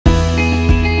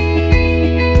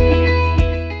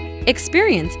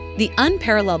Experience the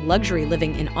unparalleled luxury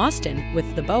living in Austin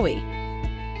with the Bowie.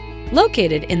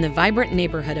 Located in the vibrant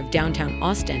neighborhood of downtown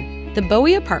Austin, the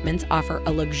Bowie Apartments offer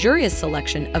a luxurious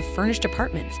selection of furnished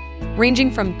apartments, ranging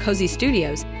from cozy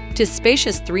studios to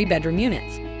spacious three-bedroom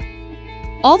units.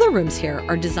 All the rooms here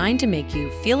are designed to make you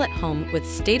feel at home with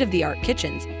state-of-the-art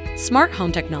kitchens, smart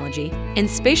home technology, and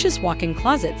spacious walk-in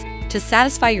closets to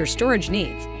satisfy your storage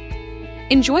needs.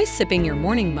 Enjoy sipping your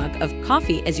morning mug of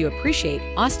coffee as you appreciate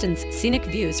Austin's scenic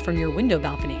views from your window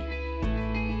balcony.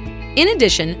 In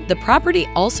addition, the property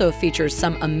also features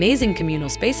some amazing communal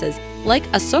spaces like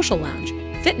a social lounge,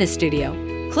 fitness studio,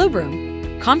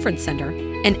 clubroom, conference center,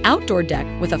 an outdoor deck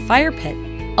with a fire pit,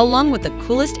 along with the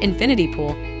coolest infinity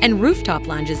pool and rooftop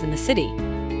lounges in the city.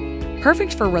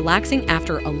 Perfect for relaxing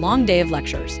after a long day of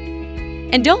lectures.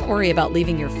 And don't worry about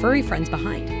leaving your furry friends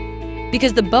behind,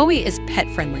 because the Bowie is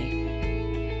pet-friendly.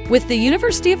 With the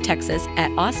University of Texas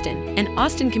at Austin and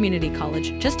Austin Community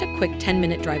College just a quick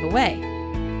 10-minute drive away,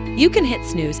 you can hit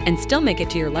snooze and still make it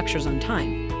to your lectures on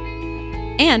time.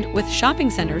 And with shopping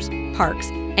centers, parks,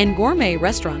 and gourmet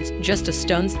restaurants just a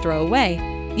stone's throw away,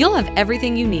 you'll have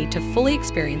everything you need to fully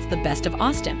experience the best of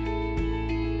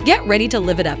Austin. Get ready to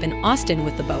live it up in Austin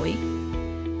with the Bowie.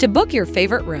 To book your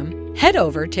favorite room, head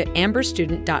over to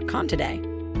amberstudent.com today.